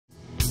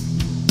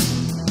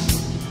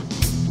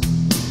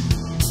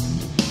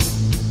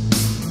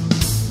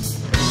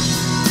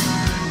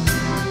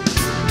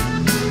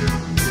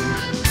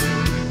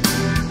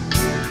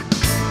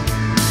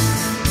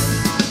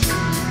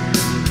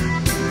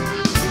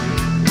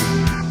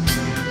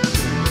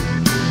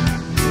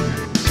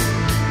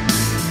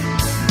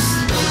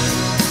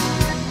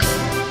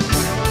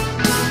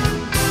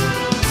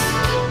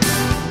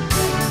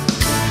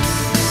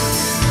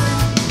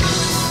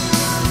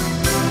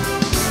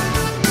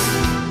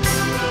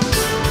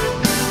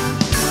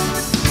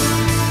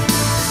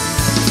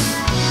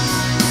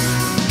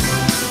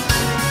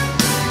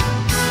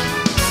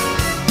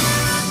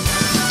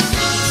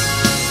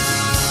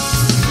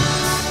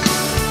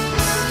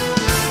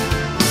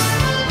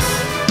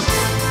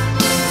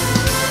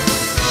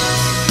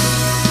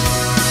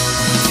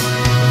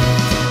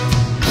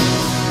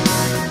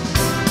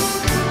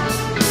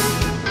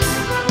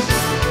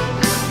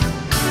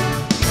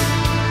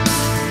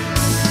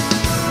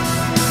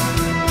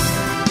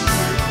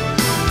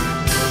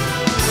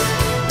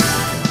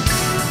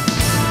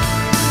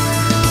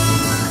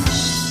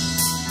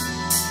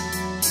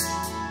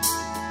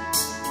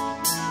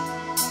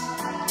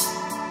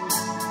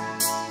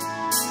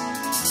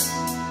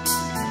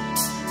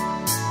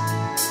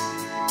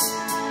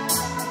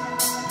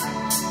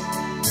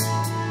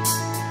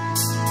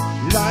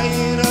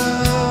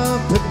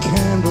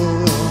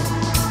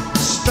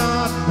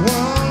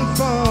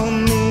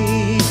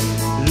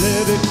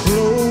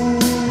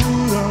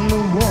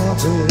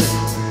melted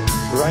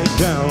right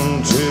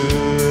down to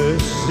the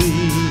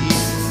sea.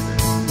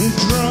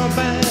 Draw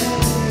back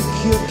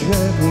your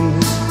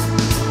curtains,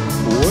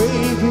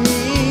 wave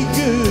me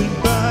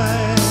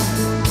goodbye.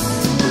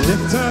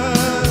 Lift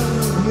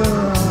up your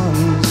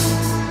arms,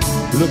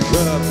 look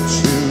up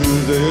to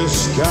the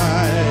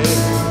sky,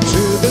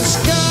 to the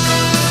sky.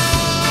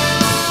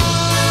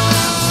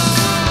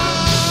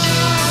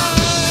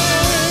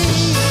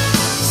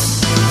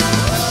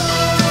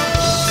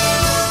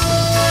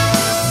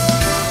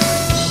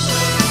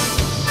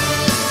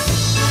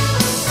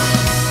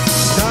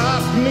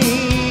 Stop me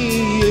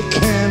a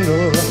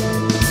candle,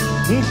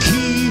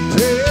 keep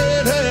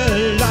it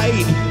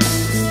alight,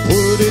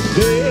 put it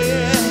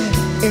there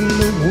in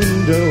the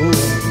window,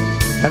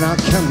 and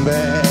I'll come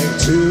back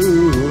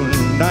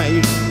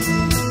tonight.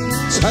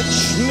 Touch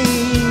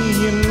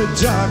me in the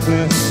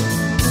darkness,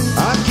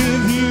 I'll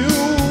give you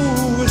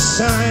a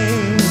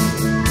sign.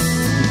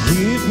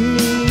 Give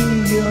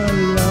me your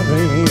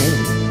loving,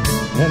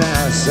 and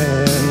I'll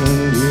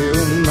send you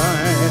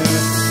mine.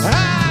 I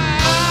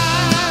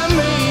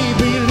may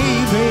be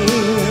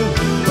leaving,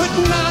 but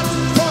not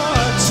for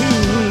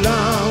too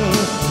long.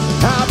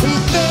 I'll be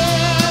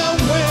there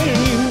when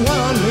you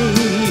want me,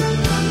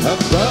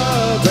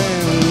 above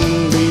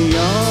and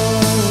beyond.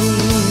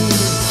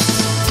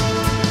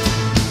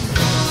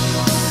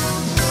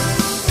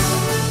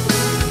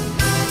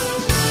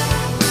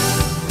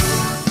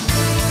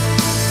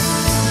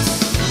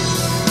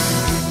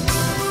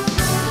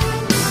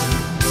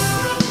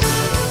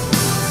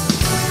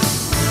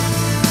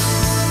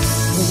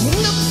 There's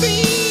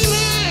nothing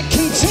I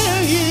can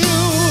tell you,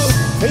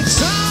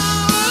 it's all